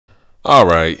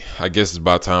Alright, I guess it's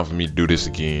about time for me to do this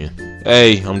again.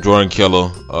 Hey, I'm Jordan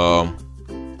Killer.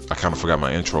 I kind of forgot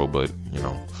my intro, but,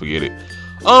 forget it.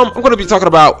 I'm going to be talking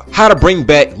about how to bring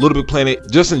back LittleBigPlanet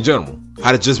just in general.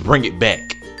 How to just bring it back.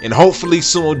 And hopefully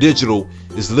Sumo Digital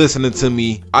is listening to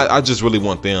me. I just really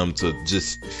want them to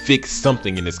just fix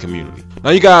something in this community.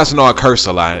 Now, you guys know I curse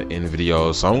a lot in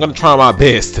videos, so I'm going to try my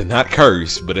best to not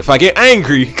curse. But if I get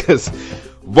angry, because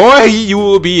boy, you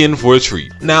will be in for a treat.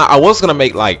 Now, I was gonna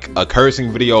make like a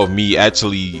cursing video of me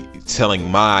actually telling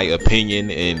my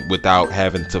opinion and without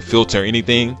having to filter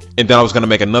anything, and then I was gonna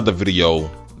make another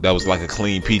video that was like a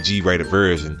clean PG rated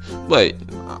version, but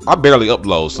I barely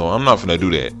upload, so I'm not gonna do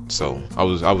that. So I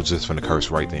was just gonna curse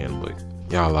right then, but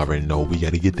y'all already know we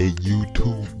gotta get that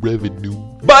YouTube revenue.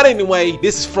 But anyway,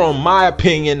 this is from my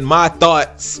opinion, my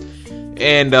thoughts,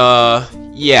 and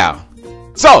yeah.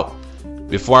 So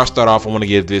before I start off, I want to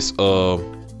give this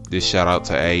shout out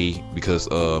to A, because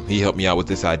he helped me out with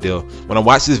this idea. When I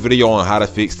watched this video on how to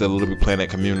fix the LittleBigPlanet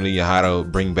community and how to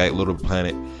bring back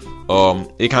LittleBigPlanet,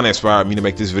 it kind of inspired me to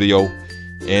make this video.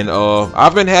 And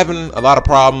I've been having a lot of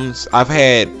problems. I've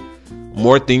had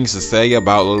more things to say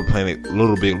about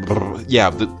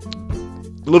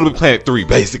LittleBigPlanet 3,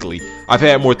 basically. I've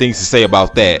had more things to say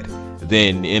about that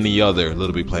than any other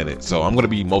LittleBigPlanet, so I'm gonna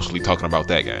be mostly talking about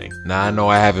that game. Now, I know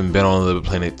I haven't been on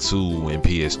LittleBigPlanet 2 and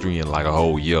PS3 in like a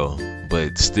whole year,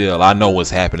 but still, I know what's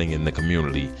happening in the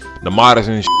community. The modders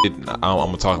and shit, I'm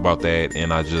gonna talk about that,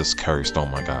 and I just cursed, oh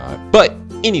my god. But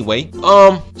anyway,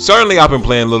 certainly I've been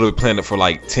playing LittleBigPlanet for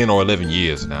like 10 or 11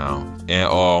 years now, and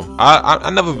I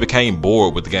never became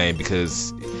bored with the game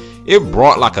because it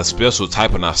brought like a special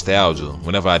type of nostalgia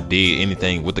whenever I did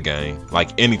anything with the game.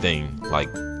 Like anything, like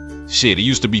shit, it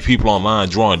used to be people online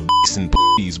drawing dicks and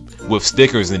p***s with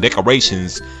stickers and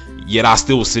decorations, yet I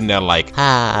still was sitting there like,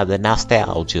 the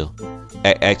nostalgia.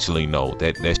 Actually, no,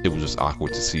 that shit was just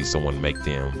awkward to see someone make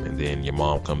them, and then your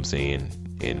mom comes in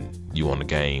and you on the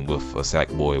game with a sack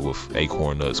boy with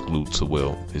acorn nuts glued to,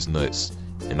 well, his nuts,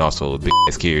 and also a big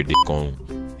ass carrot dick on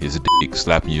his dick,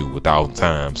 slapping you 1,000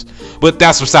 times. But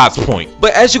that's besides the point.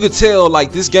 But as you can tell,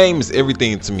 like, this game is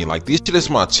everything to me. Like, this shit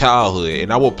is my childhood,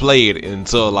 and I will play it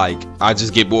until like I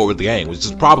just get bored with the game, which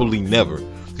is probably never,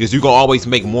 because you can always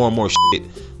make more and more shit.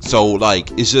 So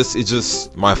like, it's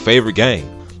just my favorite game.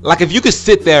 Like, if you could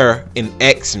sit there and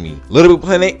ask me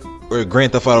LittleBigPlanet or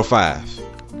Grand Theft Auto 5,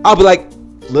 I'll be like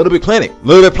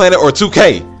LittleBigPlanet or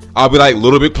 2K. I'll be like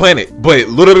LittleBigPlanet. But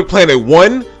LittleBigPlanet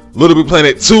 1,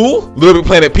 LittleBigPlanet 2,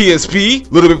 LittleBigPlanet PSP,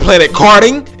 LittleBigPlanet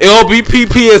Karting, LBP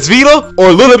PS Vita, or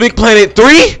LittleBigPlanet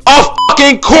 3? Of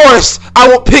fucking course, I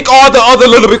will pick all the other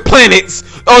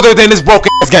LittleBigPlanets other than this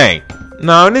broken ass game.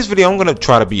 Now, in this video, I'm gonna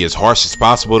try to be as harsh as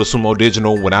possible to Sumo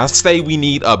Digital when I say we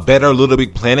need a better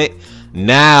LittleBigPlanet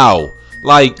now.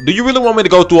 Like, do you really want me to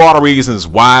go through all the reasons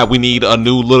why we need a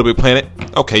new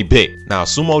LittleBigPlanet? Okay, bet. Now,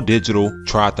 Sumo Digital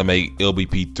tried to make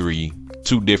LBP 3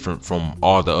 too different from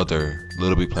all the other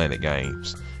LittleBigPlanet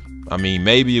games. I mean,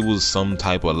 maybe it was some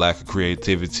type of lack of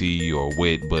creativity or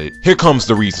wit, but here comes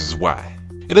the reasons why.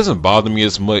 It doesn't bother me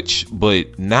as much,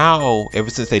 but now, ever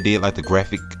since they did like the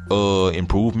graphic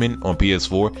improvement on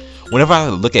PS4, whenever I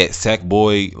look at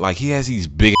Sackboy, like, he has these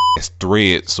big ass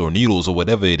threads or needles or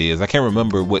whatever it is. I can't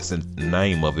remember what's the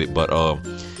name of it, but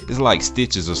it's like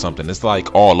stitches or something. It's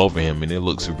like all over him, and it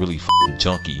looks really fucking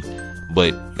chunky.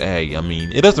 But hey, I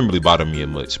mean, it doesn't really bother me as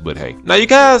much, but hey. Now, you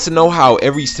guys know how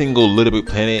every single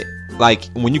LittleBigPlanet, like,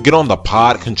 when you get on the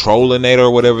pod controlinator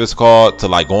or whatever it's called to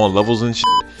like go on levels and shit,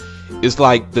 it's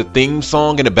like the theme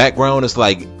song in the background is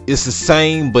like, it's the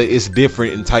same, but it's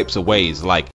different in types of ways.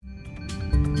 Like,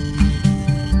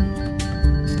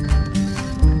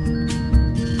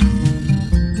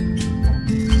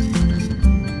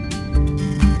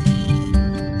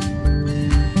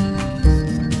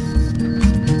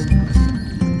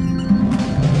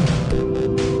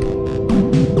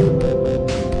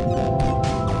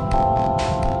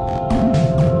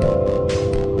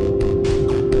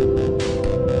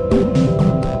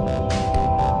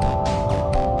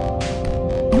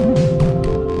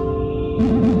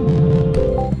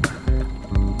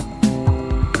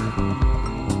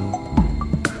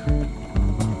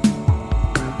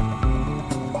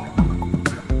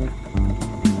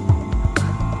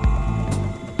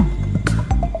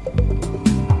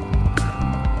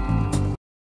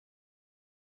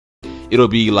 it'll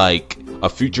be like a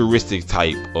futuristic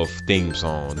type of theme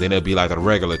song, then it'll be like a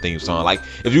regular theme song. Like,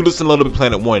 if you listen to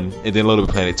LittleBigPlanet 1 and then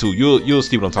LittleBigPlanet 2, you'll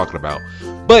see what I'm talking about.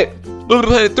 But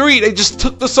LittleBigPlanet 3, they just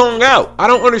took the song out. I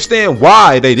don't understand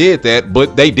why they did that,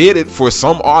 but they did it for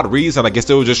some odd reason. I guess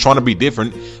they were just trying to be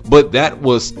different. But that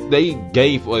was, they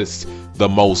gave us the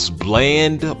most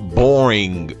bland,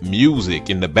 boring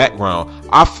music in the background.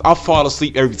 I fall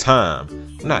asleep every time.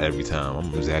 Not every time,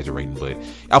 I'm exaggerating, but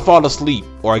I fall asleep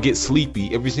or I get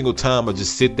sleepy every single time I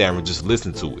just sit there and just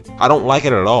listen to it. I don't like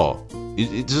it at all.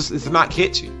 It's not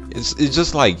catchy. It's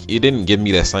just like, it didn't give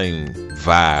me that same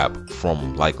vibe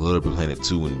from like LittleBigPlanet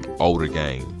 2 and older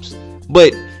games.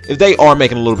 But if they are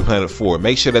making a LittleBigPlanet 4,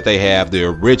 make sure that they have the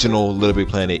original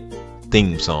LittleBigPlanet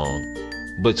theme song,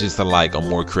 but just in like a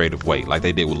more creative way, like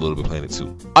they did with LittleBigPlanet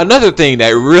 2. Another thing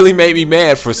that really made me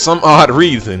mad for some odd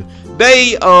reason,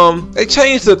 they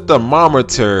changed the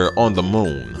thermometer on the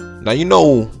moon. Now, you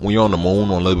know when you're on the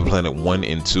moon on LittleBigPlanet 1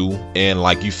 and 2 and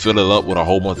like you fill it up with a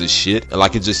whole bunch of shit and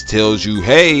like it just tells you,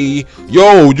 hey,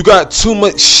 yo, you got too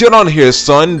much shit on here,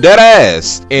 son, dead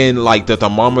ass, and like the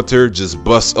thermometer just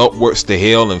busts upwards to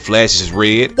hell and flashes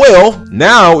red. Well,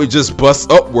 now it just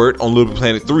busts upward on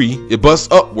LittleBigPlanet 3. It busts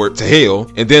upward to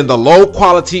hell, and then the low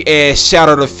quality ass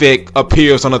shadow effect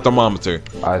appears on the thermometer.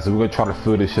 Alright, so we're gonna try to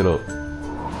fill this shit up.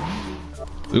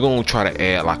 We're gonna try to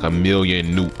add like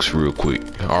 1,000,000 nukes real quick.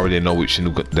 I already know which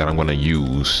nuke that I'm gonna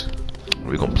use.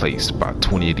 We're gonna place about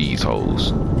 20 of these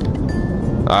hoes.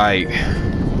 Alright.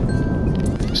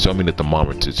 Show me the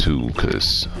thermometer too,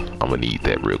 cause I'm gonna need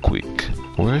that real quick.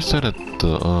 Where's the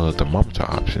thermometer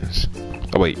options?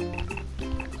 Oh wait.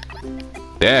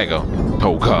 There you go.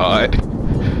 Oh god.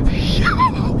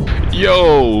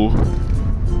 Yo.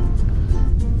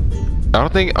 I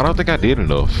don't think I did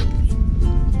enough.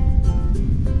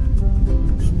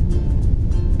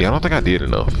 Yeah, I don't think I did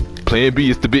enough. Plan B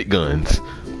is the big guns.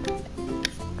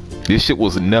 This shit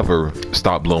was never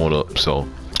stop blowing up, so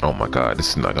oh my god, this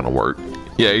is not gonna work.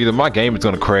 Yeah, either my game is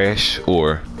gonna crash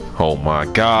or oh my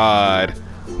god.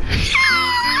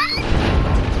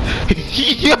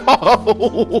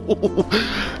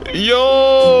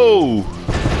 Yo!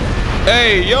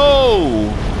 Hey,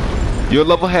 yo! Your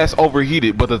level has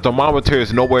overheated, but the thermometer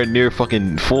is nowhere near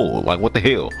fucking full. Like, what the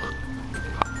hell?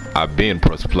 I've been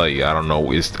press play. I don't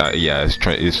know. It's yeah.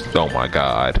 It's oh my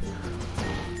god.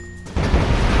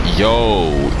 Yo.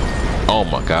 Oh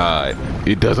my god.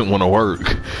 It doesn't want to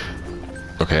work.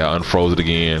 Okay, I unfroze it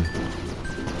again.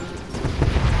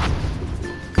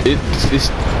 It's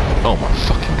oh my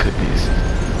fucking goodness.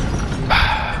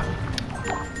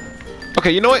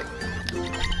 Okay, you know what?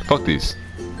 Fuck this.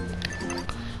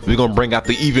 We're gonna bring out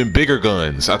the even bigger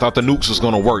guns. I thought the nukes was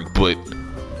gonna work, but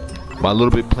my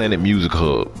LittleBigPlanet music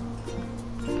hub.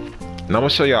 And I'm gonna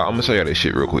show y'all this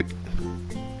shit real quick.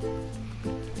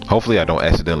 Hopefully I don't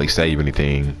accidentally save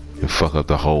anything and fuck up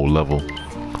the whole level.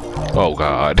 Oh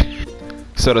god.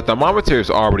 So the thermometer is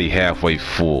already halfway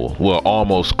full. Well,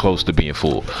 almost close to being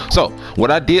full. So what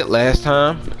I did last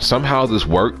time, somehow this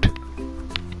worked,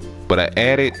 but I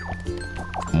added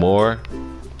more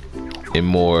and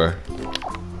more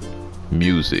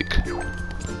music.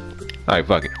 Alright,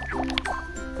 fuck it.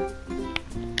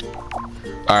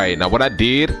 Alright, now what I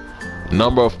did,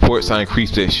 number of ports, I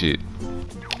increased that shit.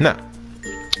 Now,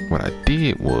 what I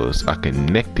did was I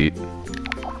connected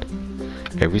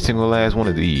every single last one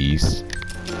of these.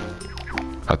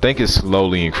 I think it's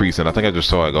slowly increasing. I think I just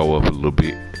saw it go up a little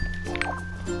bit.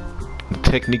 The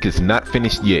technique is not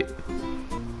finished yet.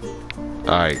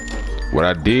 Alright, what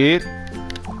I did,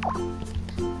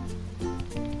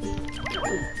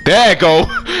 there you go.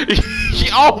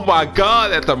 Oh my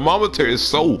god, that thermometer is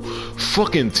so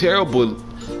fucking terrible.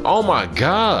 Oh my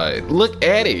god, look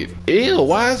at it. Ew,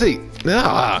 why is it?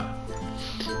 Nah.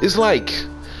 It's like,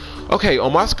 okay,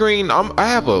 on my screen, I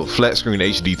have a flat screen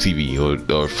HD TV or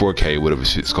 4K, whatever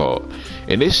shit's called,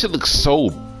 and this shit looks so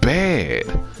bad.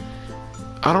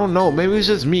 I don't know, maybe it's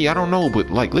just me, I don't know, but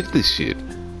like, look at this shit.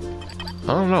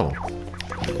 I don't know.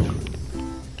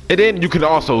 And then you can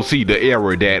also see the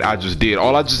error that I just did.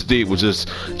 All I just did was just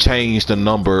change the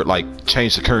number, like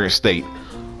change the current state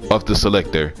of the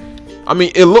selector. I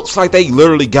mean, it looks like they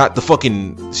literally got the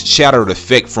fucking shattered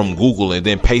effect from Google and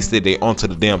then pasted it onto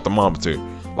the damn thermometer.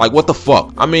 Like, what the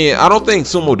fuck? I mean, I don't think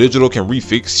Sumo Digital can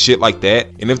refix shit like that.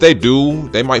 And if they do,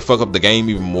 they might fuck up the game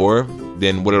even more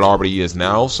than what it already is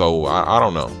now. So I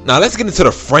don't know. Now let's get into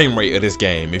the frame rate of this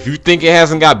game. If you think it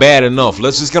hasn't got bad enough,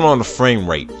 let's just get on the frame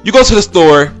rate. You go to the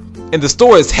store, and the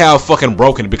store is half fucking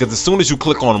broken because as soon as you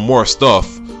click on more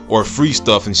stuff or free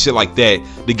stuff and shit like that,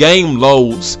 the game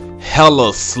loads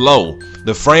hella slow.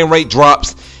 The frame rate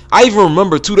drops. I even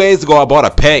remember 2 days ago I bought a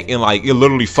pack and like it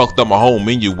literally fucked up my whole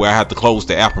menu where I had to close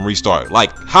the app and restart.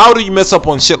 Like, how do you mess up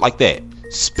on shit like that?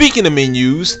 Speaking of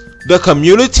menus, the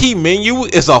community menu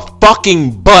is a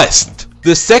fucking bust.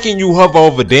 The second you hover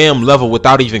over a damn level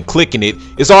without even clicking it,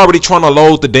 it's already trying to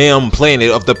load the damn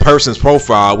planet of the person's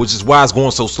profile, which is why it's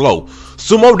going so slow.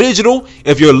 Sumo Digital,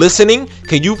 if you're listening,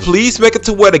 can you please make it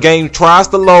to where the game tries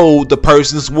to load the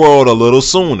person's world a little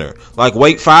sooner? Like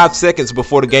wait 5 seconds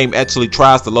before the game actually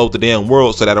tries to load the damn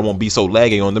world so that it won't be so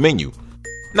laggy on the menu.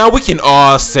 Now we can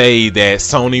all say that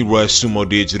Sony rushed Sumo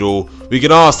Digital. We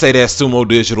can all say that Sumo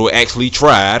Digital actually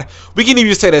tried. We can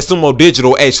even say that Sumo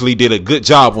Digital actually did a good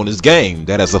job on this game.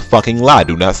 That is a fucking lie.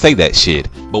 Do not say that shit.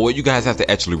 But what you guys have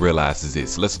to actually realize is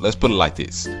this. Let's put it like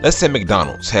this. Let's say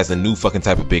McDonald's has a new fucking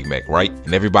type of Big Mac, right?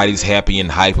 And everybody's happy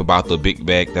and hype about the Big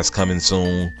Mac that's coming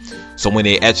soon. So when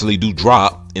they actually do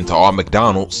drop into all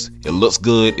McDonald's, it looks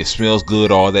good, it smells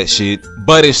good, all that shit.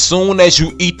 But as soon as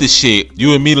you eat the shit,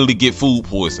 you immediately get food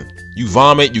poison. You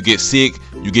vomit, you get sick,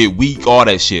 you get weak, all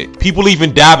that shit. People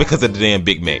even die because of the damn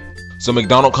Big Mac. So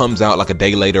McDonald's comes out like a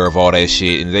day later of all that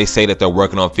shit, and they say that they're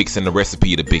working on fixing the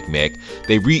recipe of the Big Mac.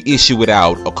 They reissue it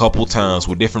out a couple times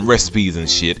with different recipes and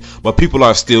shit, but people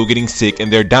are still getting sick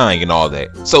and they're dying and all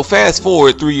that. So fast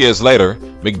forward 3 years later,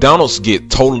 McDonald's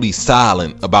get totally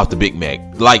silent about the Big Mac.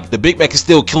 Like, the Big Mac is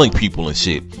still killing people and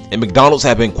shit. And McDonald's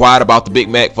have been quiet about the Big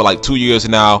Mac for like 2 years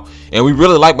now, and we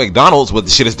really like McDonald's, but the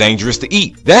shit is dangerous to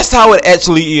eat. That's how it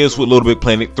actually is with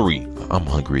LittleBigPlanet 3. I'm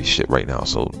hungry as shit right now,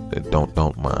 so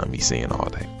don't mind me saying all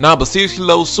that. Nah, but seriously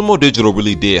though, Sumo Digital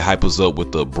really did hype us up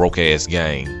with the broke ass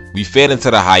game. We fed into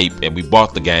the hype and we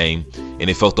bought the game, and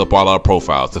it fucked up all our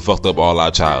profiles. It fucked up all our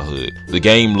childhood. The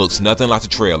game looks nothing like the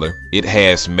trailer. It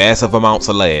has massive amounts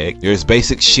of lag. There's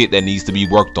basic shit that needs to be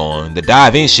worked on. The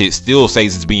dive-in shit still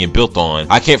says it's being built on.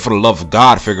 I can't for the love of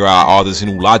God figure out all this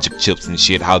new logic chips and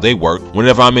shit, how they work.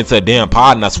 Whenever I'm into a damn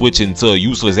pod and I switch into a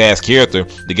useless ass character,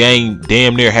 the game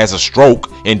damn near has a stroke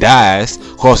and dies,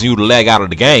 causing you to lag out of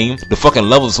the game. The fucking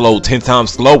levels load 10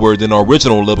 times slower than the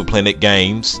original LittleBigPlanet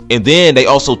games. And then they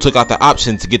also took out the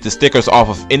option to get the stickers off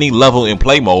of any level in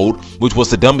play mode, which was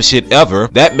the dumbest shit ever.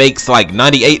 That makes like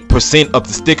 98% of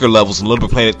the sticker levels in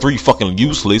LittleBigPlanet 3 fucking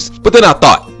useless. But then I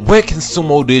thought, what can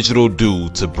Sumo Digital do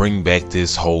to bring back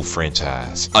this whole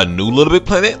franchise? A new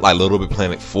LittleBigPlanet, like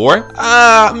LittleBigPlanet 4?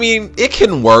 I mean, it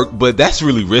can work, but that's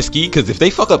really risky, because if they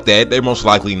fuck up that, they're most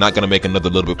likely not gonna make another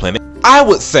LittleBigPlanet. I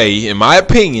would say, in my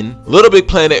opinion,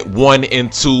 LittleBigPlanet 1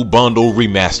 and 2 bundle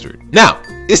remastered. Now,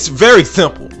 it's very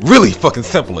simple, really fucking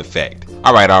simple in fact.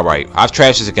 Alright, I've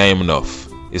trashed this game enough.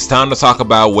 It's time to talk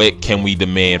about what can we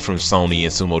demand from Sony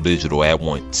and Sumo Digital at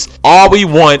once. All we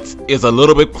want is a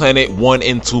LittleBigPlanet 1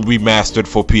 and 2 remastered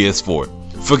for PS4.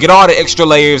 Forget all the extra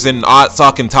layers and odd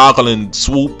sock and toggle and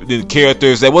swoop and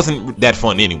characters. That wasn't that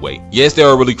fun anyway. Yes, they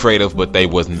were really creative, but they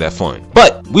wasn't that fun.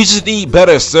 But we just need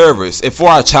better servers and for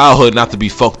our childhood not to be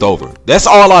fucked over. That's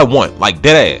all I want, like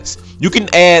dead ass. You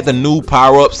can add the new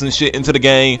power-ups and shit into the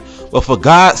game, but for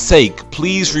God's sake,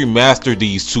 please remaster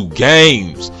these two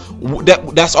games.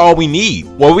 That's all we need.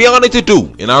 What we all need to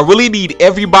do, and I really need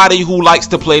everybody who likes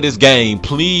to play this game,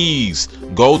 please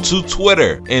go to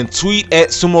Twitter and tweet at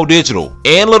Sumo Digital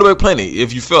and LittleBigPlanet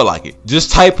if you feel like it.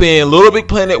 Just type in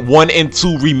LittleBigPlanet 1 and 2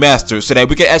 remastered so that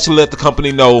we can actually let the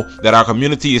company know that our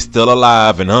community is still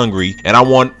alive and hungry. And I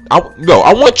want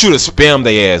you to spam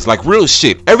their ass, like real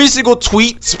shit. Every single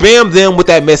tweet, spam them with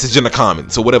that message in the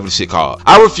comments or whatever the shit called.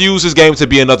 I refuse this game to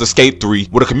be another Skate 3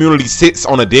 where the community sits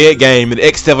on a dead game and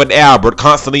X7 Albert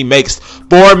constantly makes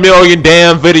 4 million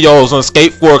damn videos on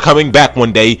Skate 4 coming back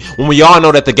one day when we all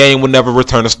know that the game will never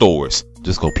return to stores.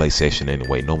 Just go play Session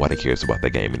anyway. Nobody cares about that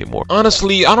game anymore.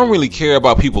 Honestly, I don't really care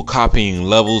about people copying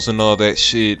levels and all that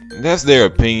shit. That's their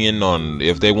opinion on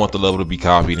if they want the level to be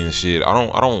copied and shit.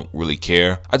 I don't really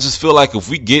care. I just feel like if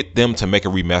we get them to make a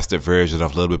remastered version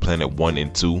of LittleBigPlanet 1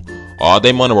 and 2, all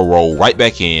their money will roll right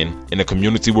back in and the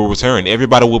community will return.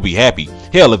 Everybody will be happy.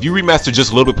 Hell, if you remaster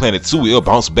just LittleBigPlanet 2, it'll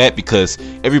bounce back because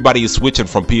everybody is switching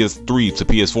from PS3 to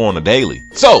PS4 on a daily.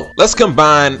 So let's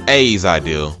combine A's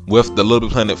idea with the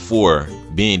LittleBigPlanet 4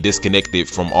 being disconnected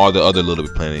from all the other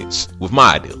LittleBigPlanets with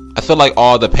my idea. I feel like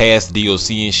all the past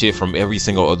DLC and shit from every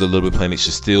single other LittleBigPlanet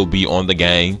should still be on the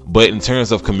game, but in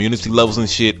terms of community levels and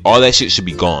shit, all that shit should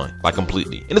be gone, like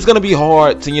completely. And it's gonna be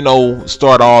hard to, you know,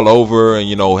 start all over and,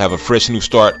 you know, have a fresh new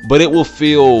start, but it will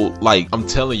feel like, I'm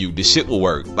telling you, this shit will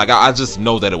work. Like, I just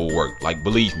know that it will work, like,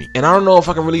 believe me. And I don't know if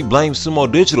I can really blame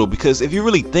Sumo Digital, because if you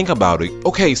really think about it,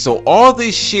 okay, so all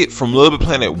this shit from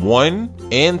LittleBigPlanet 1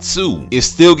 and 2 is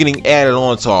still getting added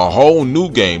on to a whole new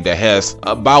game that has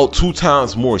about 2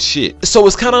 times more shit. So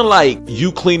it's kind of like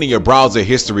you cleaning your browser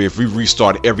history if we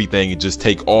restart everything and just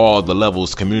take all the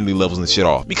levels, community levels and shit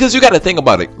off. Because you got to think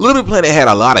about it, LittleBigPlanet had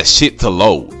a lot of shit to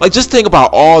load. Like, just think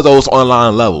about all those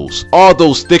online levels, all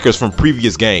those stickers from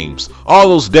previous games, all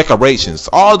those decorations,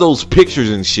 all those pictures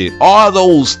and shit, all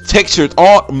those textures,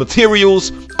 all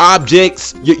materials.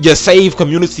 objects, your save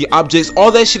community objects,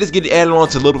 all that shit is getting added on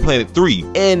to Little Planet 3.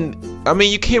 And I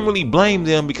mean, you can't really blame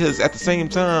them, because at the same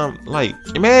time, like,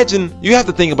 imagine, you have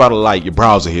to think about it like your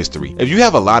browser history. If you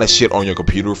have a lot of shit on your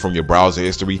computer from your browser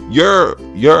history, your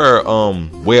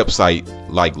website,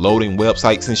 like loading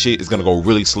websites and shit, is gonna go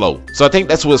really slow. So I think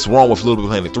that's what's wrong with Little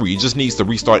Planet 3. It just needs to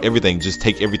restart everything, just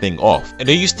take everything off. And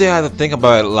then you still have to think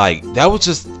about it like, that was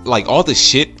just like all the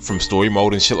shit from story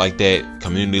mode and shit like that,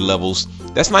 community levels,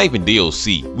 that's not even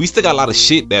DLC. We still got a lot of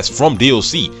shit that's from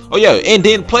DLC. Oh yeah, and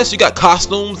then plus you got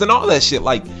costumes and all that shit.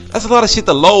 Like, that's a lot of shit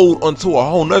to load onto a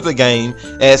whole nother game,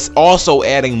 as also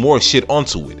adding more shit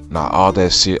onto it. Now all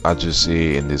that shit I just said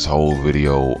in this whole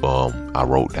video, I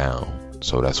wrote down.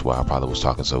 So that's why I probably was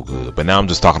talking so good. But now I'm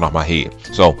just talking off my head.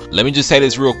 So let me just say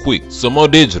this real quick. Sumo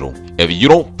Digital, if you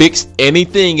don't fix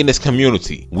anything in this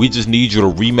community, we just need you to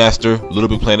remaster Little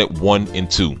Big Planet 1 and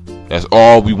 2. That's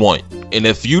all we want. And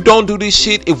if you don't do this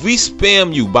shit, if we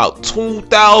spam you about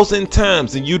 2,000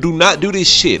 times and you do not do this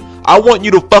shit, I want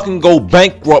you to fucking go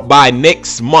bankrupt by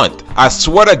next month. I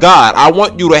swear to God, I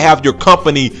want you to have your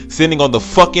company sitting on the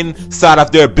fucking side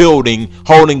of their building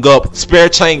holding up spare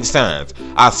change signs.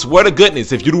 I swear to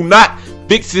goodness, if you do not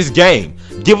fix this game,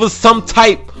 give us some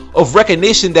type of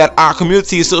recognition that our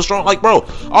community is so strong. Like, bro,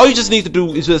 all you just need to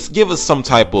do is just give us some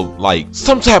type of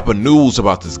news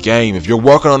about this game. If you're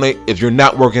working on it, if you're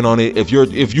not working on it, if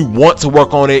you want to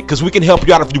work on it, because we can help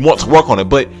you out if you want to work on it.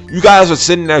 But you guys are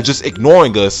sitting there just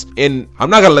ignoring us, and I'm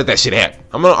not gonna let that shit happen.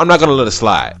 I'm not gonna let it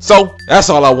slide. So that's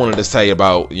all I wanted to say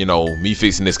about, you know, me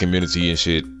fixing this community and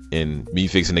shit, and me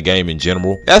fixing the game in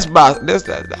general. That's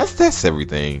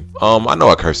everything. I know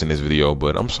I cursed in this video,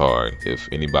 but I'm sorry if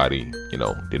anybody, you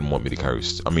know, didn't want me to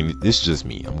curse. I mean, this is just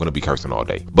me. I'm gonna be cursing all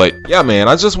day. But yeah, man,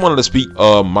 I just wanted to speak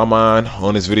my mind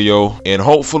on this video, and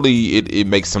hopefully it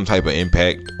makes some type of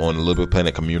impact on the Little Big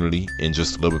Planet community and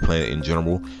just Little Big Planet in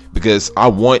general, because I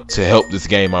want to help this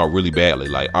game out really badly.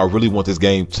 Like, I really want this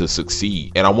game to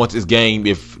succeed, and I want this game,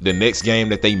 if the next game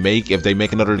that they make, if they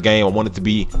make another game, I want it to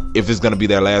be, if it's gonna be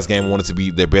their last game, I want it to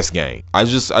be their best game. I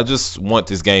just want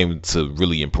this game to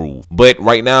really improve. But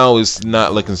right now it's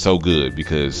not looking so good,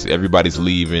 because everybody's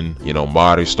leaving, you know,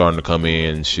 modders starting to come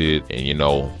in and shit, and you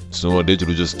know, Sumo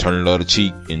Digital just turning the other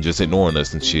cheek and just ignoring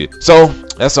us and shit. So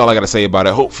that's all I gotta say about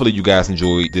it. Hopefully you guys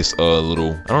enjoyed this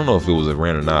little, I don't know if it was a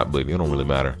rant or not, but it don't really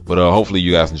matter. But hopefully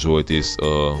you guys enjoyed this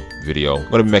video.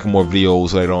 I'm gonna be making more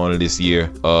videos later on in this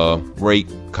year. Rate,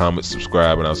 comment,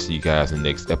 subscribe, and I'll see you guys in the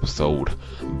next episode.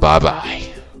 Bye bye.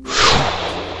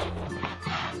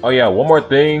 Oh yeah, one more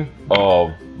thing.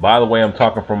 By the way, I'm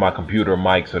talking from my computer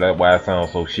mic, so that's why I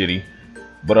sound so shitty.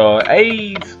 But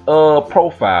A's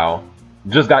profile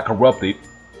just got corrupted.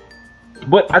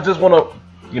 But I just want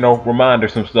to, you know, remind her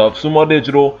some stuff. Sumo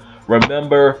Digital,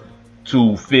 remember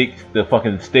to fix the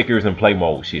fucking stickers and play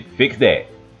mode shit. Fix that,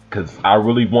 cause I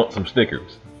really want some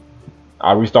stickers.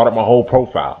 I restarted my whole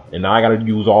profile, and now I gotta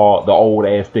use all the old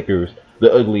ass stickers,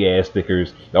 the ugly ass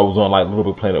stickers that was on like Little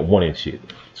Big Planet 1 and shit.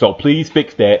 So please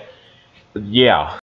fix that. Yeah.